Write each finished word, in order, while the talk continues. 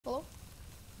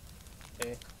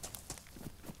Hey.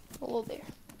 Hello there.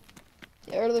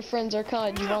 Your other friends are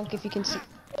kind of drunk if you can see.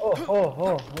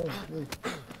 Oh.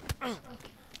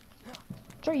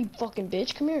 Sorry, you fucking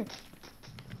bitch. Come here.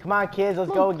 Come on, kids,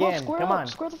 let's go again. Square Come up. on.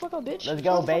 Square the fuck up, bitch. Let's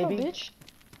go, Square the fuck baby. up, bitch.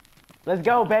 Let's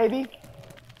go, baby.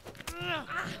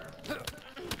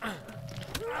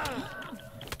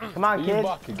 Come on, Are you kids.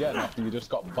 back again after you just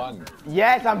got banned?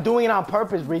 Yes, I'm doing it on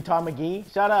purpose, retard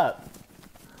McGee. Shut up.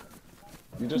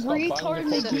 You just got banned. Retard You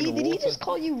put you in McGee? the Did he water. just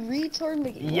call you retard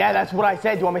McGee? Yeah, that's what I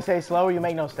said. You want me to say it slower? You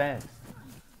make no sense.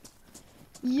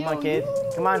 Yo, Come on, kids. you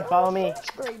Come on, follow me.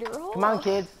 first grader, huh? Come on,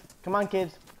 kids. Come on,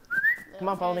 kids. Come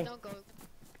on, follow me. Don't go.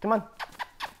 Come on.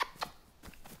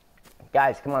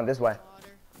 Guys, come on, this way. Water.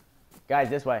 Guys,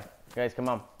 this way. Guys, come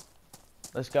on.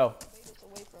 Let's go. It's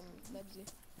away from B.E.G.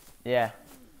 Yeah.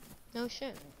 No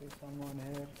shit. Okay,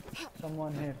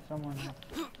 someone here.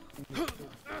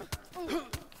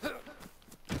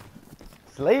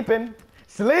 Sleeping.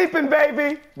 Sleeping,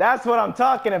 baby. That's what I'm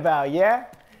talking about, yeah?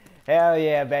 Hell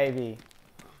yeah, baby.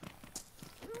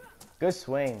 Good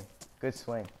swing. Good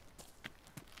swing.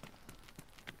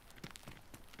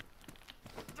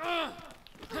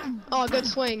 Oh, good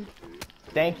swing.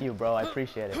 Thank you, bro. I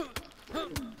appreciate it.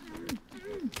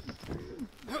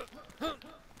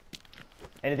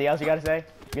 Anything else you gotta say?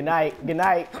 Good night. Good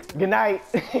night. Good night.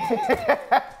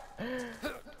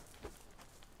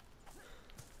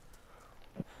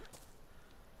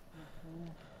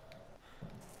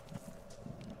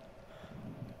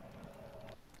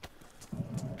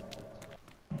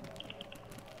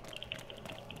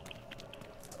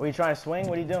 What are you trying to swing?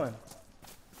 What are you doing?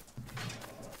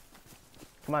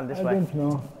 Come on, this way. I don't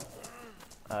know.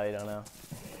 Oh, you don't know.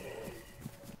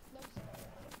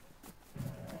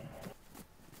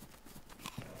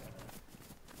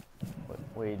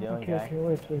 What are you doing, guy? Okay,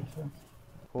 wait.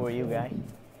 Who are you, guy?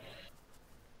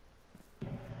 I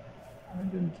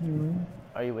don't know.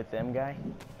 Are you with them, guy?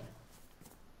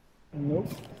 Nope.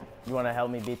 You want to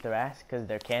help me beat their ass? Because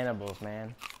they're cannibals,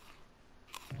 man.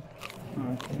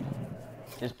 Okay.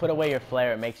 Just put away your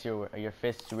flare. It makes your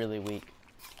fists really weak.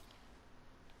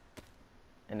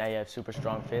 And now you have super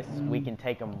strong fists. We can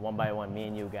take them one by one, me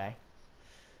and you, guy.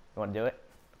 You want to do it?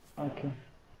 Okay.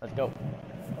 Let's go.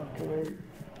 Okay, wait.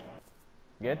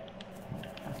 Good?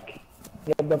 Okay.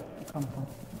 Yeah, come.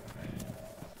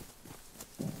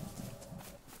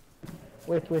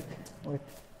 Wait.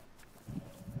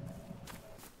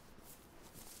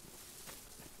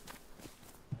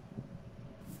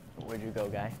 Where'd you go,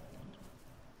 guy?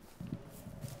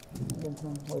 Don't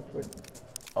know. Wait.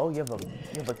 Oh, you have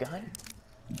a gun?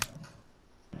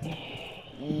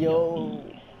 Yo,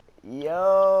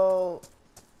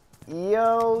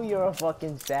 you're a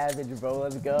fucking savage, bro.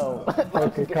 Let's go.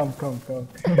 Okay, come.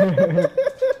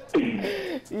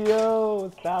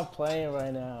 Yo, stop playing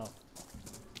right now.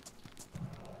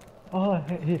 Oh,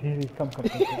 here, come.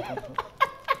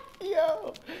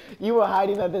 Yo, you were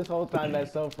hiding that this whole time.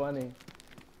 That's so funny.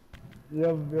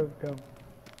 Yep, come.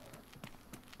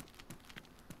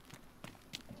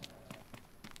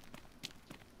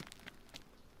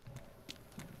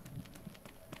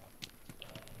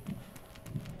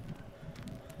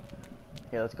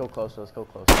 Yeah, let's go closer. Look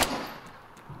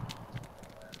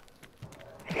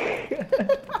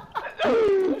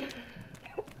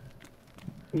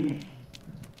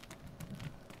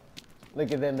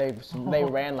at them. They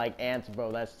ran like ants,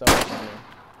 bro. That's so funny.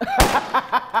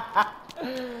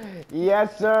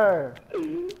 Yes, sir.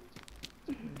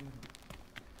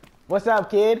 What's up,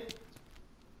 kid?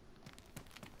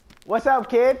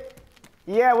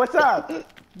 Yeah, what's up?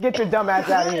 Get your dumb ass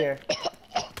out of here.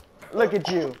 Look at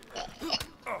you.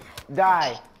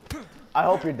 Die. I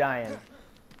hope you're dying.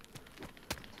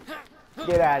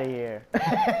 Get out of here.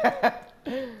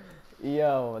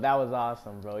 Yo, that was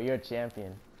awesome, bro. You're a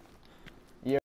champion.